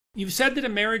You've said that a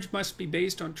marriage must be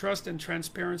based on trust and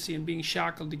transparency and being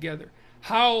shackled together.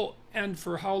 How and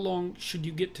for how long should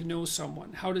you get to know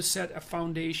someone? How to set a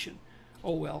foundation?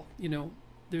 Oh well,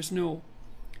 there's no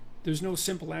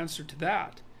simple answer to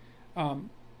that.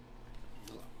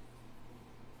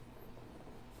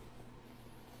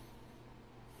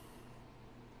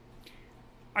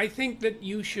 I think that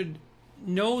you should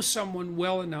know someone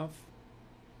well enough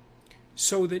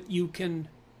so that you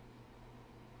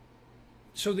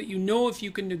know if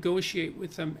you can negotiate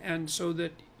with them, and so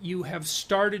that you have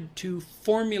started to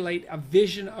formulate a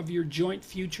vision of your joint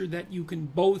future that you can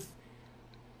both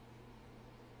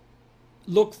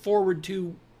look forward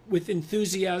to with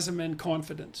enthusiasm and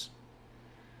confidence.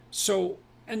 So,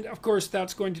 and of course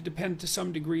that's going to depend to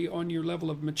some degree on your level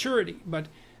of maturity, but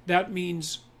that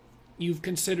means you've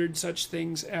considered such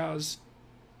things as,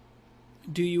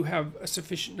 do you have a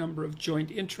sufficient number of joint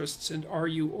interests, and are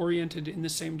you oriented in the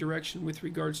same direction with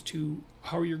regards to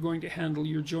how you're going to handle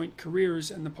your joint careers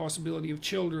and the possibility of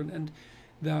children, and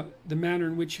the manner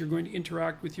in which you're going to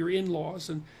interact with your in-laws.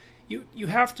 And you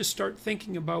have to start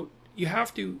thinking about, you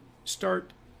have to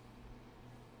start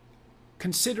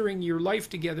considering your life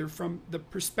together from the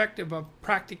perspective of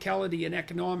practicality and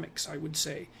economics, I would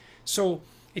say. So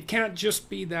it can't just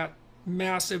be that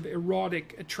massive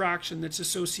erotic attraction that's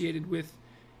associated with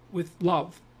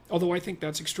love, although I think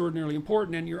that's extraordinarily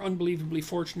important, and you're unbelievably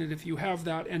fortunate if you have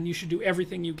that, and you should do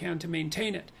everything you can to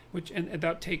maintain it, and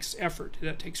that takes effort,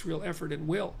 that takes real effort and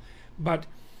will. But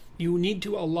you need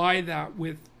to ally that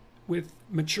with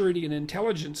maturity and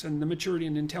intelligence, and the maturity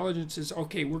and intelligence is,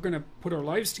 okay, we're going to put our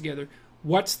lives together.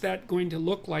 What's that going to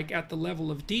look like at the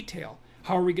level of detail?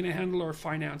 How are we going to handle our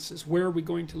finances? Where are we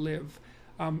going to live?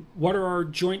 What are our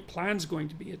joint plans going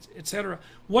to be, etc.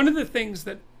 One of the things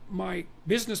that my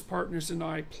business partners and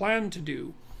I plan to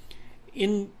do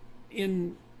in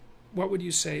what would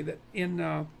you say, that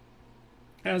in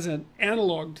as an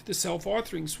analog to the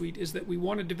self-authoring suite, is that we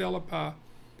want to develop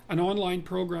an online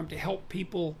program to help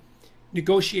people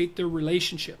negotiate their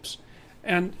relationships.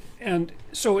 And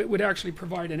so it would actually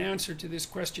provide an answer to this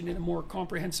question in a more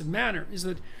comprehensive manner, is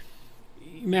that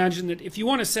imagine that if you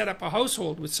want to set up a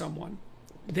household with someone,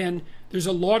 then there's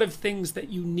a lot of things that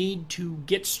you need to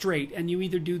get straight, and you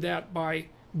either do that by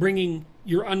bringing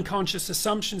your unconscious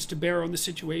assumptions to bear on the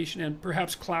situation and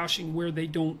perhaps clashing where they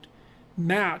don't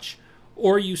match,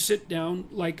 or you sit down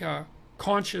like a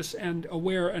conscious and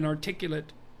aware and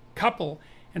articulate couple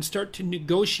and start to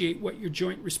negotiate what your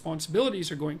joint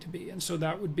responsibilities are going to be. And so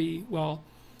that would be, well,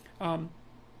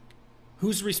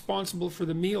 who's responsible for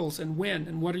the meals and when,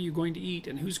 and what are you going to eat,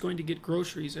 and who's going to get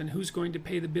groceries, and who's going to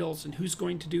pay the bills, and who's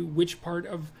going to do which part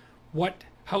of what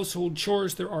household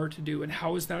chores there are to do, and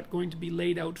how is that going to be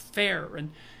laid out fair.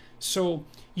 And so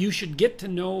you should get to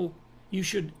know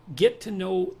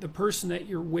the person that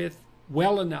you're with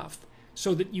well enough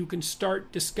so that you can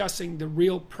start discussing the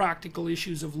real practical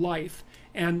issues of life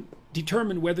and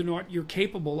determine whether or not you're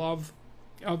capable of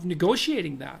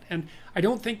negotiating that. And I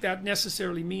don't think that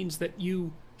necessarily means that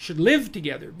you should live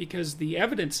together, because the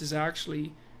evidence is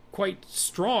actually quite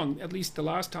strong, at least the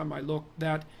last time I looked,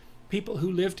 that people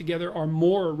who live together are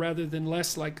more rather than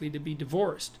less likely to be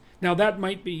divorced. Now that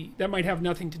might have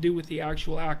nothing to do with the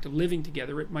actual act of living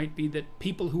together. It might be that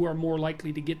people who are more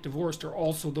likely to get divorced are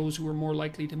also those who are more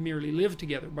likely to merely live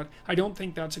together. But I don't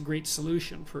think that's a great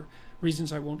solution for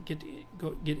reasons I won't get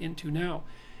into now.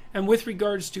 And with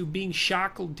regards to being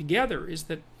shackled together, is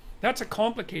that that's a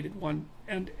complicated one.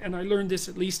 And I learned this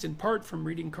at least in part from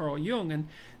reading Carl Jung. And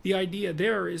the idea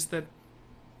there is that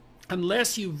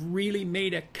unless you've really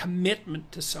made a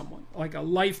commitment to someone, like a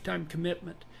lifetime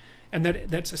commitment, and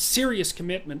that's a serious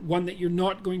commitment, one that you're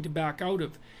not going to back out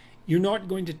of, you're not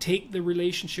going to take the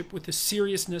relationship with the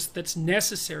seriousness that's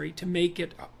necessary to make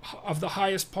it of the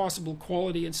highest possible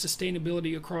quality and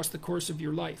sustainability across the course of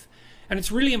your life. And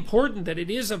it's really important that it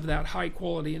is of that high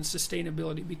quality and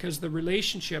sustainability, because the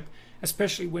relationship,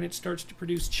 especially when it starts to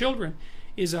produce children,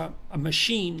 is a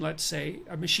machine, let's say,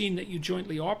 a machine that you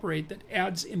jointly operate, that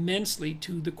adds immensely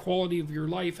to the quality of your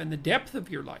life and the depth of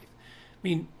your life. I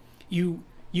mean,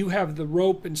 you have the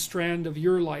rope and strand of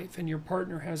your life, and your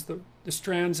partner has the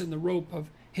strands and the rope of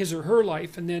his or her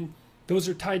life, and then those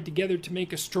are tied together to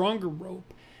make a stronger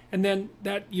rope, and then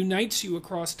that unites you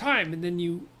across time, and then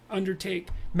you undertake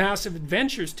massive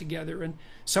adventures together. And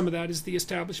some of that is the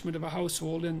establishment of a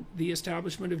household, and the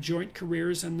establishment of joint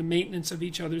careers, and the maintenance of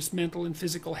each other's mental and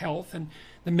physical health, and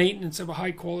the maintenance of a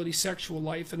high quality sexual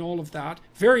life, and all of that.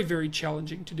 Very, very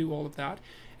challenging to do all of that.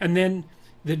 And then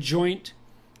the joint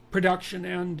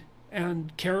production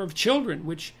and care of children,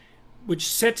 which which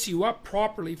sets you up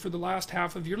properly for the last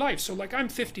half of your life. So like I'm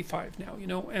 55 now, you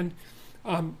know, and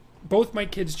both my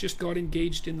kids just got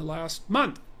engaged in the last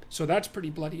month. So that's pretty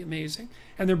bloody amazing.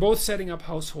 And they're both setting up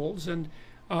households, and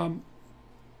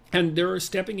they're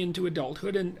stepping into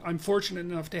adulthood, and I'm fortunate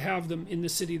enough to have them in the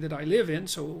city that I live in.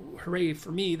 So hooray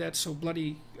for me. That's so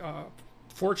bloody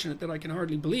fortunate that I can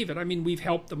hardly believe it. I mean, we've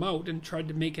helped them out and tried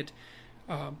to make it,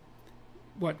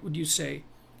 what would you say,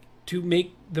 to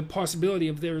make the possibility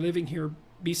of their living here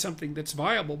be something that's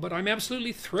viable. But I'm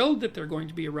absolutely thrilled that they're going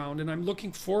to be around, and I'm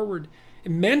looking forward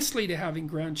immensely to having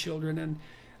grandchildren. And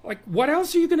like, what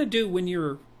else are you going to do when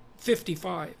you're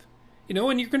 55? You know,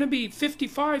 and you're going to be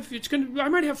 55, I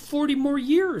might have 40 more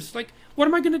years. Like, what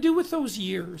am I going to do with those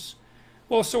years?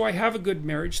 Well, so I have a good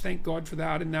marriage, thank God for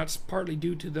that, and that's partly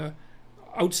due to the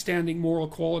outstanding moral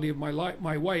quality of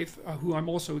my wife, who I'm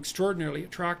also extraordinarily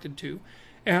attracted to.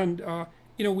 And,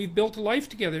 you know, we've built a life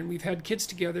together, and we've had kids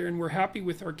together, and we're happy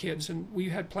with our kids. And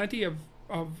we've had plenty of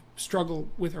struggle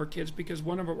with our kids, because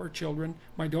one of our children,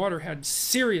 my daughter, had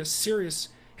serious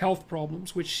health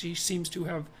problems, which she seems to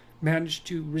have managed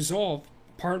to resolve,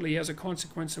 partly as a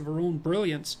consequence of her own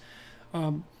brilliance.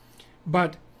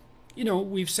 But, you know,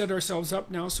 we've set ourselves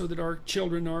up now so that our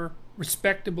children are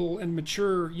respectable and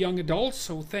mature young adults,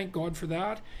 so thank God for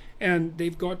that. And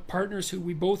they've got partners who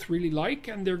we both really like,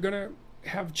 and they're going to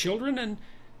have children, and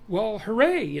well,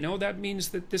 hooray, you know, that means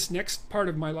that this next part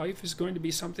of my life is going to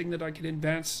be something that I can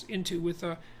advance into with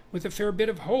a fair bit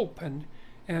of hope and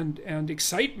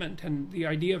excitement. And the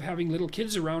idea of having little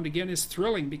kids around again is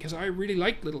thrilling, because I really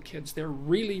like little kids. They're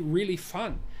really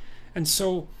fun. And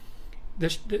so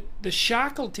the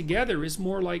shackled together is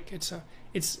more like it's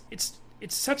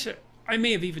such a, I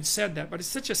may have even said that, but it's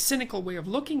such a cynical way of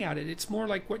looking at it. It's more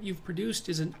like what you've produced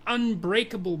is an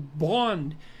unbreakable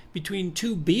bond between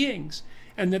two beings,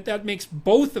 and that makes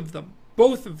both of them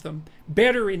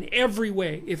better in every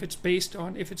way if it's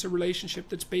a relationship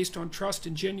that's based on trust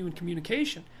and genuine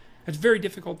communication. It's a very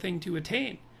difficult thing to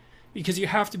attain, because you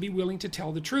have to be willing to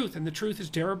tell the truth, and the truth is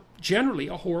generally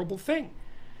a horrible thing.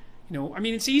 You know, I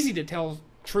mean, it's easy to tell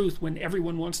truth when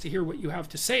everyone wants to hear what you have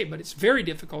to say, but it's very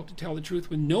difficult to tell the truth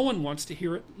when no one wants to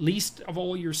hear it, least of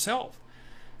all yourself.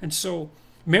 And so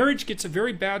marriage gets a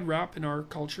very bad rap in our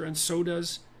culture, and so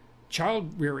does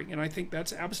child rearing. And I think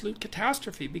that's absolute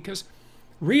catastrophe, because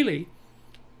really,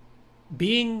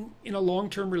 being in a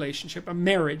long-term relationship, a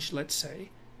marriage, let's say,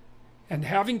 and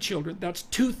having children, that's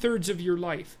 2/3 of your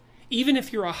life. Even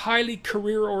if you're a highly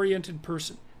career-oriented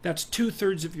person, that's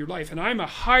 2/3 of your life. And I'm a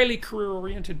highly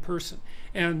career-oriented person,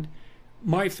 and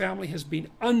my family has been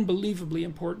unbelievably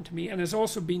important to me, and has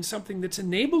also been something that's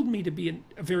enabled me to be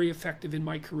very effective in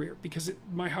my career, because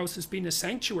my house has been a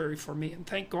sanctuary for me, and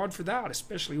thank God for that,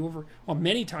 especially over, well,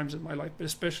 many times in my life, but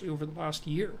especially over the last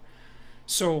year.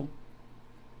 So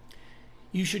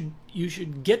you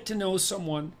should get to know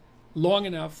someone long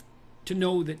enough to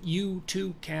know that you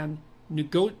two can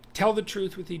tell the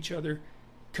truth with each other,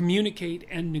 communicate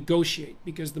and negotiate,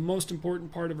 because the most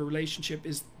important part of a relationship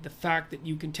is the fact that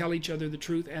you can tell each other the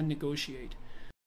truth and negotiate.